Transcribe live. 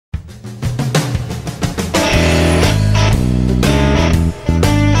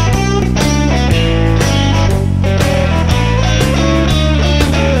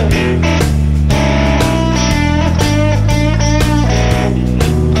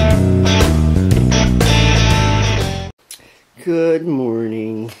Good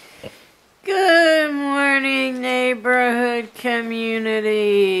morning. Good morning, neighborhood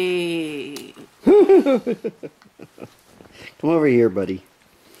community. Come over here, buddy.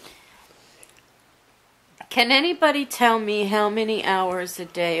 Can anybody tell me how many hours a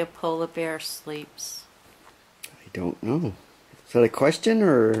day a polar bear sleeps? I don't know. Is that a question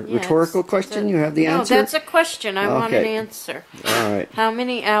or a rhetorical question? You have the answer? No, that's a question. I want an answer. All right. How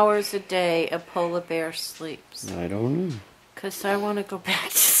many hours a day a polar bear sleeps? I don't know. Because I want to go back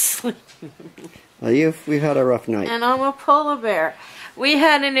to sleep. Well, we've had a rough night. And I'm a polar bear. We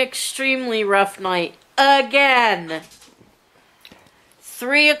had an extremely rough night. Again.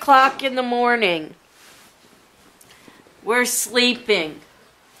 3 o'clock in the morning. We're sleeping.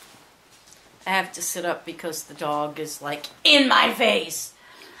 I have to sit up because the dog is like in my face.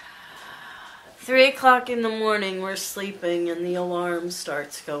 3 o'clock in the morning, we're sleeping and the alarm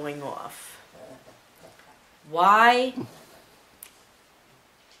starts going off. Why?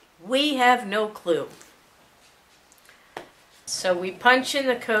 We have no clue. So we punch in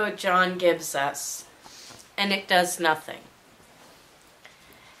the code John gives us, and it does nothing.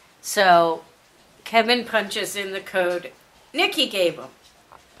 So Kevin punches in the code Nikki gave him.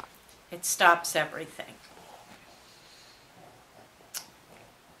 It stops everything.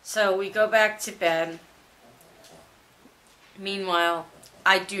 So we go back to bed. Meanwhile,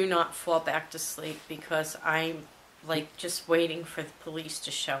 I do not fall back to sleep because I'm like just waiting for the police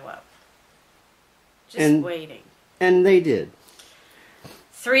to show up. Just waiting. And they did.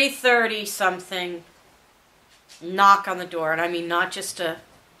 3:30 something. Knock on the door, and I mean not just a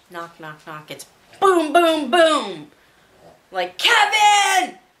knock, knock, knock. It's boom, boom, boom. Like,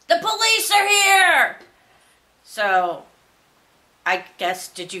 Kevin! The police are here! So, I guess,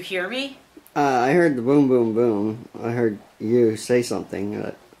 did you hear me? I heard the boom, boom, boom. I heard you say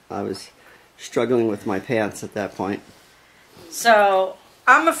something. I was struggling with my pants at that point. So,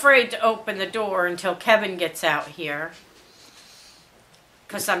 I'm afraid to open the door until Kevin gets out here.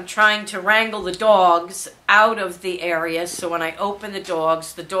 Because I'm trying to wrangle the dogs out of the area, so when I open the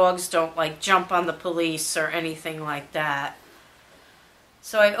dogs don't like jump on the police or anything like that.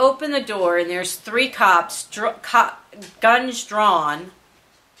 So I open the door and there's 3 cops, guns drawn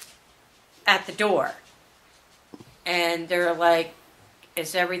at the door. And they're like,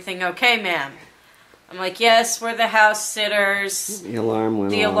 "Is everything okay, ma'am?" I'm like, "Yes, we're the house sitters." The alarm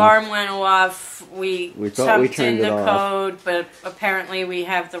went off. The alarm went off. We thought we typed turned in it the off. code, but apparently we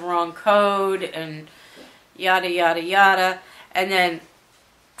have the wrong code, and yada, yada, yada. And then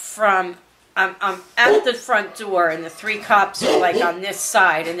I'm at the front door, and the 3 cops are like on this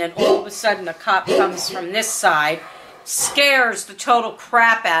side, and then all of a sudden a cop comes from this side, scares the total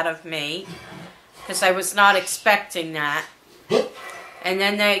crap out of me, because I was not expecting that. And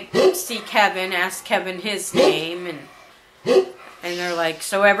then they see Kevin, ask Kevin his name, and they're like,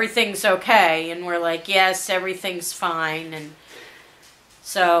 "So everything's okay?" And we're like, "Yes, everything's fine." And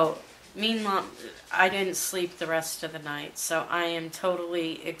so, meanwhile, I didn't sleep the rest of the night, so I am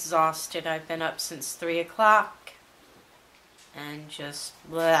totally exhausted. I've been up since 3 o'clock, and just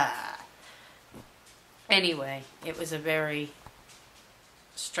blah. Anyway, it was a very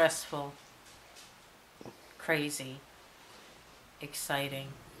stressful, crazy,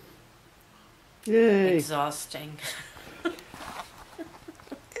 exciting, yay, exhausting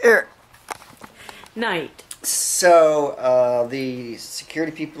Here. night. So, the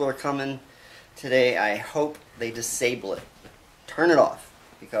security people are coming today. I hope they disable it. Turn it off,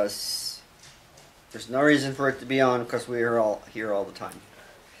 because there's no reason for it to be on, because we are all here all the time.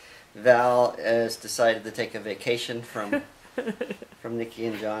 Val has decided to take a vacation from Nikki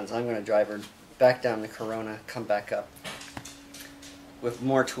and John, so I'm going to drive her back down to Corona, come back up with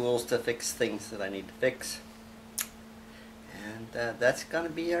more tools to fix things that I need to fix. And that's going to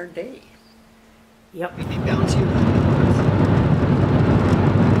be our day. Yep. Maybe bouncy.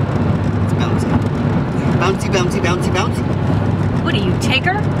 It's bouncy. Bouncy, bouncy, bouncy, bouncy. What are you,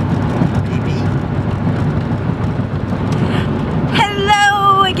 Tigger? Maybe.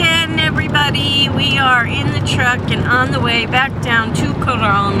 Hello again, everybody. We are in the truck and on the way back down to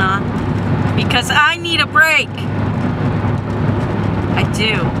Corona because I need a break. I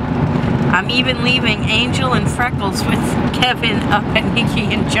do. I'm even leaving Angel and Freckles with Kevin up at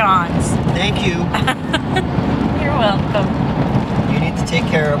Nikki and John's. Thank you. You're welcome. You need to take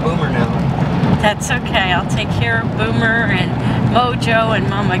care of Boomer now. That's okay. I'll take care of Boomer and Mojo and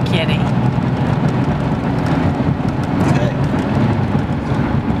Mama Kitty. Okay.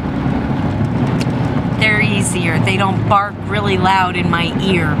 They're easier. They don't bark really loud in my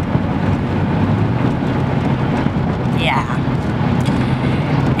ear. Yeah.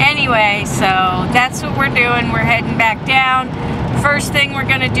 Anyway, so that's what we're doing. We're heading back down. First thing we're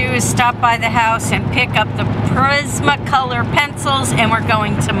going to do is stop by the house and pick up the Prismacolor pencils, and we're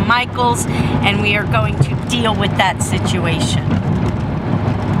going to Michael's, and we are going to deal with that situation.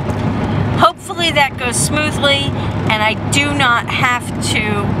 Hopefully that goes smoothly, and I do not have to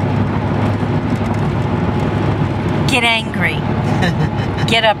get angry,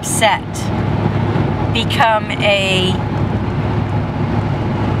 get upset, become a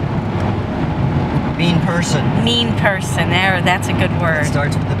mean person. There, that's a good word. It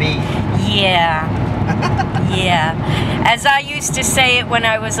starts with the B. Yeah. Yeah. As I used to say it when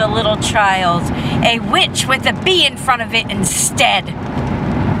I was a little child, a witch with a B in front of it instead.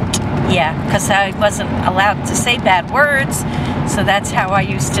 Yeah, because I wasn't allowed to say bad words, so that's how I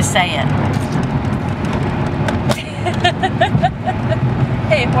used to say it.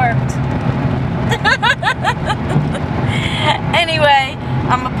 Hey, it worked. Anyway,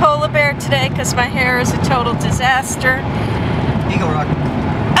 I'm a polar bear today because my hair is a total disaster. Eagle Rock.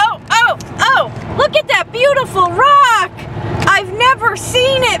 Oh, look at that beautiful rock. I've never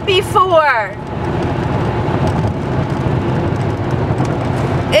seen it before.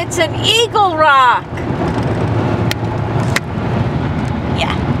 It's an eagle rock.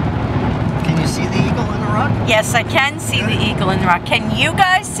 Yeah. Can you see the eagle in the rock? Yes, I can see the eagle in the rock. Can you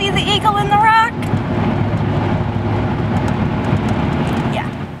guys see the eagle in the rock?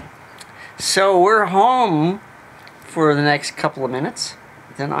 So we're home for the next couple of minutes.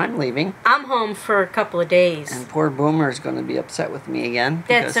 Then I'm leaving. I'm home for a couple of days. And poor Boomer is going to be upset with me again.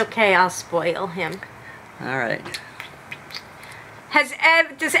 That's okay. I'll spoil him. All right.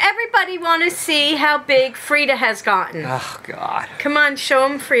 Does everybody want to see how big Frida has gotten? Oh, God. Come on, show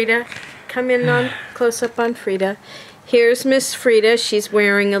them Frida. Come in on close up on Frida. Here's Miss Frida. She's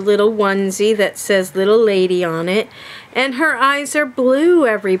wearing a little onesie that says little lady on it. And her eyes are blue,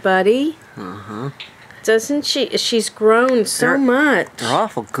 everybody. Uh-huh. Doesn't she? She's grown so much. They're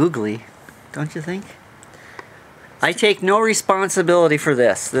awful googly, don't you think? I take no responsibility for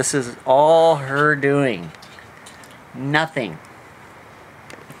this. This is all her doing. Nothing.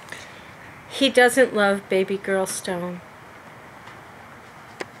 He doesn't love baby girl Stone.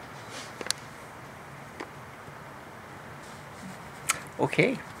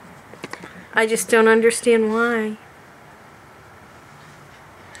 Okay. I just don't understand why.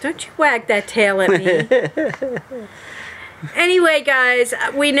 Don't you wag that tail at me. Anyway, guys,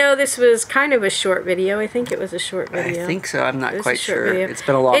 we know this was kind of a short video. I think it was a short video. I think so. I'm not quite sure. Video. It's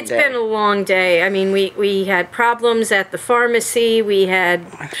been a long day. It's been a long day. I mean, we had problems at the pharmacy. We had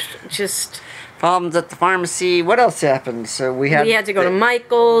just... problems at the pharmacy. What else happened? So we had to go to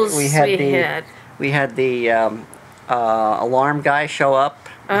Michael's. We had the alarm guy show up.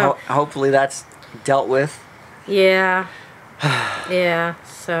 Hopefully that's dealt with. Yeah. Yeah,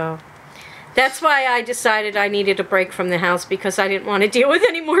 so that's why I decided I needed a break from the house, because I didn't want to deal with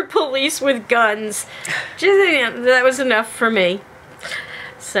any more police with guns. Just, that was enough for me.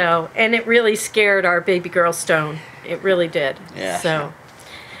 So, and it really scared our baby girl Stone. It really did. Yeah. So,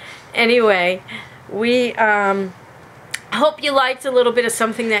 anyway, we hope you liked a little bit of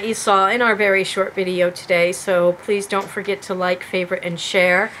something that you saw in our very short video today. So please don't forget to like, favorite, and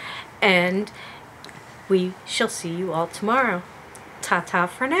share. And we shall see you all tomorrow. Ta-ta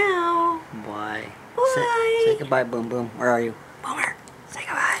for now. Bye. Bye. Say goodbye, Boom Boom. Where are you? Boomer. Say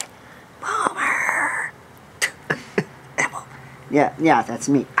goodbye. Boomer. Yeah, that's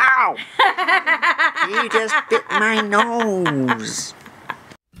me. Ow! You just bit my nose.